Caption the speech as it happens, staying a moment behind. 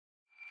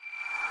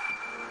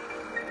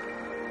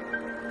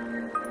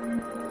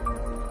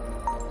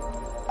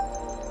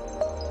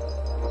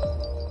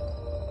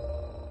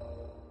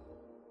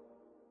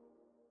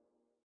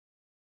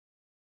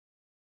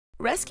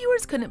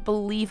Rescuers couldn't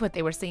believe what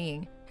they were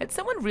seeing. Had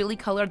someone really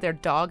colored their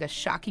dog a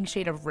shocking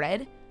shade of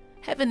red?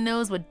 Heaven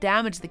knows what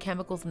damage the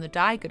chemicals in the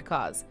dye could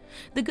cause.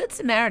 The Good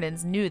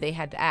Samaritans knew they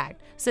had to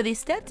act, so they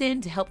stepped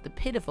in to help the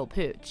pitiful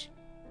pooch.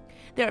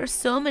 There are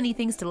so many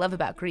things to love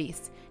about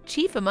Greece.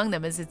 Chief among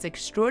them is its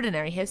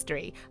extraordinary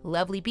history,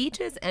 lovely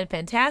beaches, and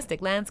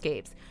fantastic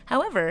landscapes.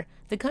 However,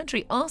 the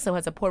country also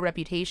has a poor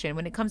reputation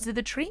when it comes to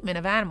the treatment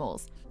of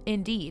animals.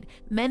 Indeed,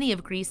 many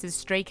of Greece's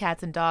stray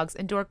cats and dogs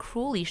endure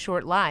cruelly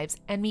short lives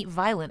and meet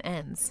violent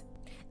ends.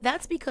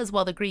 That's because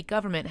while the Greek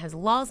government has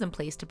laws in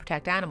place to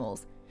protect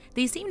animals,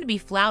 they seem to be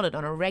flouted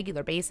on a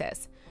regular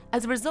basis.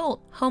 As a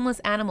result, homeless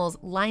animals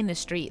line the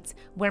streets,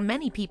 where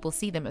many people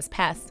see them as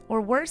pests,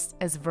 or worse,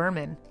 as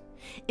vermin.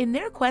 In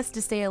their quest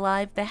to stay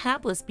alive, the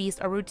hapless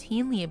beasts are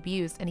routinely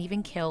abused and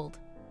even killed.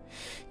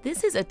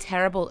 This is a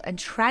terrible and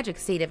tragic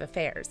state of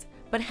affairs,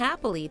 but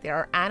happily there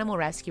are animal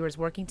rescuers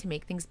working to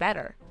make things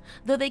better.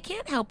 Though they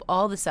can't help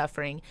all the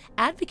suffering,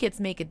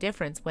 advocates make a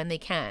difference when they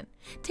can.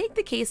 Take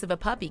the case of a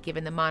puppy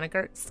given the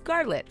moniker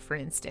Scarlet, for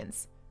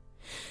instance.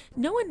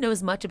 No one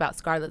knows much about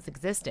Scarlet's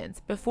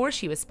existence before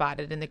she was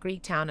spotted in the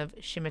Greek town of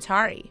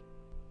Samaritans.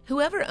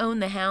 Whoever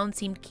owned the hound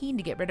seemed keen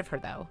to get rid of her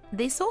though.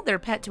 They sold their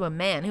pet to a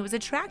man who was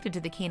attracted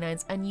to the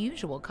canine's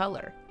unusual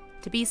color.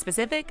 To be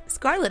specific,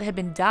 Scarlet had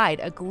been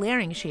dyed a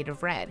glaring shade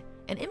of red.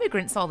 An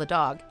immigrant saw the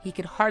dog, he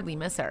could hardly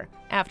miss her,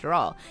 after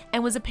all,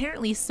 and was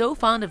apparently so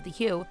fond of the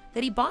hue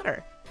that he bought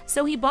her.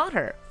 So he bought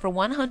her for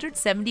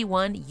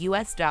 $171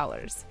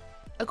 US.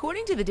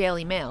 According to the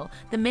Daily Mail,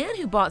 the man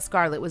who bought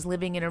Scarlet was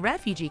living in a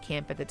refugee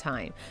camp at the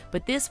time,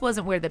 but this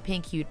wasn't where the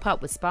pink-hued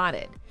pup was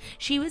spotted.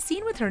 She was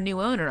seen with her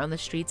new owner on the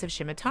streets of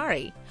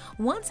Samaritans.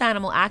 Once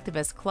animal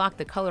activists clocked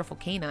the colorful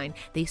canine,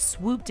 they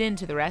swooped in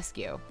to the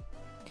rescue.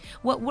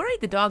 What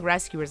worried the dog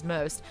rescuers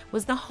most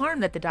was the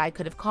harm that the dye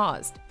could have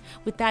caused.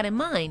 With that in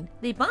mind,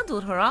 they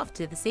bundled her off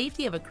to the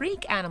safety of a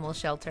Greek animal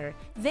shelter.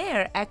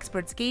 There,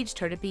 experts gauged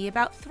her to be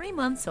about 3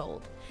 months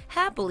old.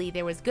 Happily,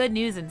 there was good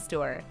news in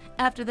store.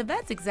 After the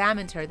vets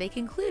examined her, they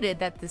concluded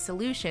that the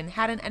solution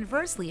hadn't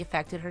adversely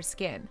affected her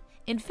skin.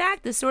 In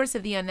fact, the source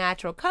of the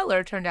unnatural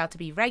color turned out to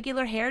be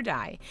regular hair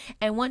dye,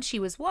 and once she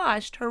was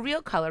washed, her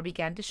real color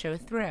began to show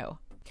through.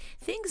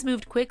 Things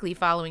moved quickly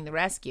following the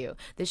rescue.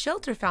 The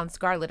shelter found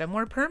Scarlet a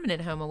more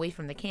permanent home away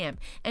from the camp,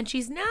 and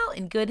she's now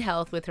in good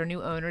health with her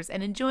new owners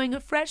and enjoying a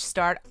fresh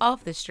start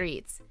off the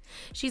streets.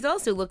 She's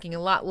also looking a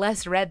lot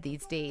less red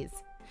these days.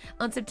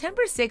 On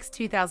September 6,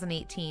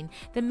 2018,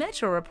 the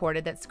Metro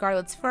reported that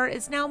Scarlet's fur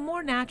is now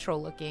more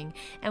natural looking,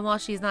 and while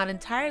she's not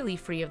entirely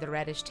free of the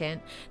reddish tint,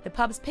 the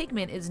pup's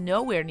pigment is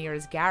nowhere near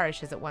as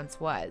garish as it once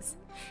was.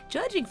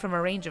 Judging from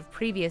a range of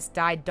previous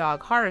dyed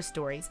dog horror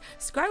stories,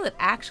 Scarlet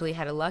actually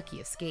had a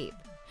lucky escape.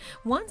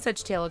 One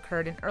such tale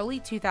occurred in early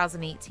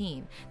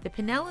 2018. The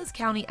Pinellas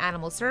County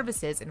Animal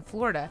Services in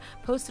Florida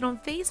posted on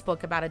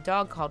Facebook about a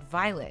dog called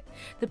Violet.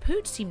 The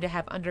pooch seemed to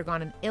have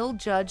undergone an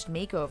ill-judged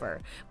makeover,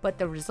 but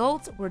the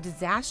results were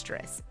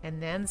disastrous,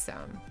 and then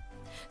some.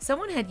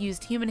 Someone had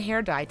used human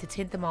hair dye to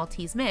tint the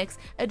Maltese mix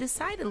a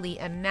decidedly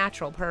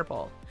unnatural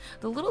purple.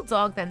 The little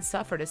dog then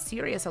suffered a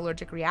serious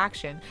allergic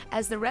reaction,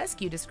 as the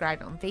rescue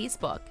described on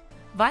Facebook.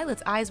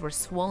 Violet's eyes were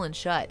swollen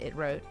shut, it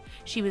wrote.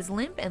 She was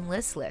limp and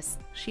listless.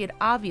 She had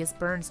obvious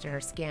burns to her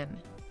skin.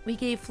 We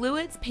gave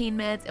fluids, pain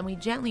meds, and we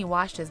gently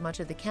washed as much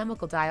of the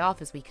chemical dye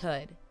off as we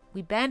could.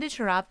 We bandaged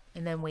her up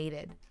and then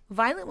waited.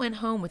 Violet went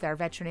home with our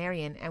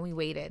veterinarian and we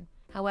waited.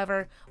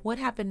 However, what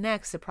happened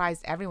next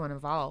surprised everyone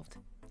involved.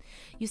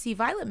 You see,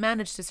 Violet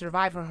managed to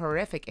survive her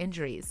horrific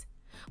injuries.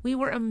 We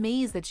were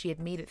amazed that she had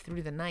made it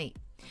through the night,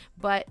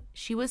 but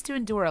she was to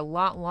endure a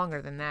lot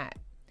longer than that.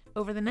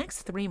 Over the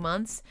next 3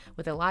 months,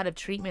 with a lot of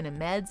treatment and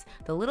meds,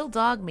 the little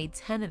dog made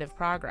tentative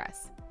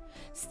progress.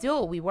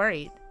 Still, we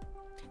worried.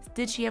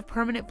 Did she have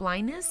permanent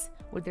blindness?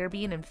 Would there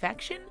be an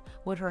infection?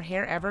 Would her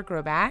hair ever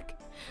grow back?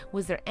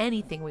 Was there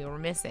anything we were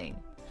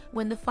missing?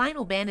 When the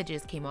final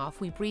bandages came off,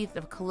 we breathed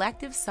a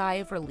collective sigh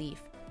of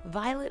relief.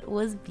 Violet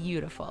was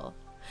beautiful.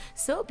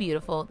 So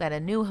beautiful that a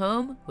new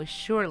home was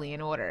surely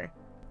in order.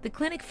 The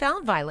clinic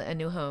found Violet a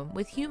new home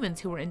with humans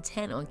who were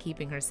intent on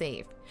keeping her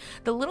safe.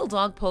 The little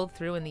dog pulled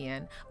through in the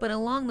end, but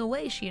along the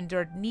way she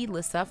endured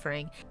needless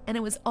suffering, and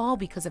it was all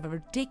because of a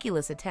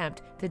ridiculous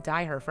attempt to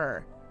dye her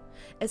fur.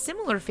 A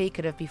similar fate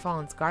could have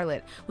befallen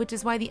Scarlet, which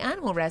is why the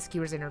animal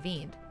rescuers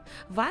intervened.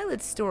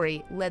 Violet's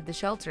story led the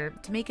shelter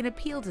to make an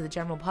appeal to the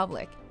general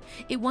public.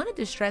 It wanted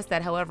to stress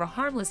that however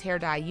harmless hair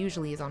dye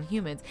usually is on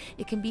humans,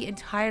 it can be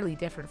entirely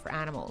different for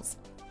animals.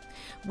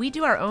 We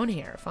do our own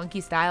hair.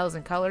 Funky styles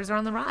and colors are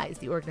on the rise,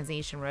 the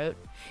organization wrote.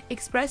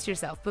 Express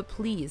yourself, but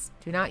please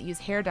do not use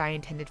hair dye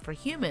intended for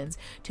humans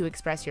to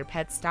express your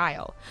pet's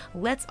style.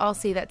 Let's all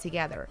say that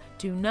together.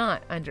 Do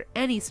not, under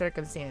any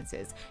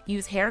circumstances,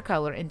 use hair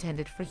color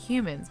intended for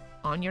humans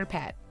on your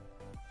pet.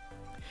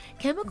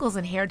 Chemicals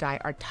in hair dye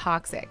are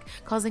toxic,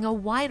 causing a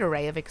wide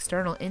array of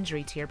external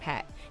injury to your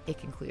pet, it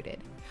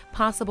concluded.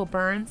 Possible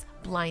burns,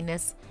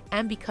 blindness,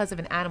 and because of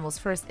an animal's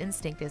first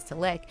instinct is to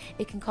lick,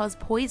 it can cause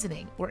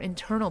poisoning or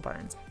internal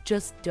burns.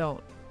 Just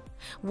don't.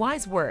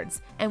 Wise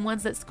words, and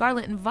ones that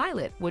Scarlet and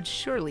Violet would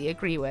surely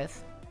agree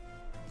with.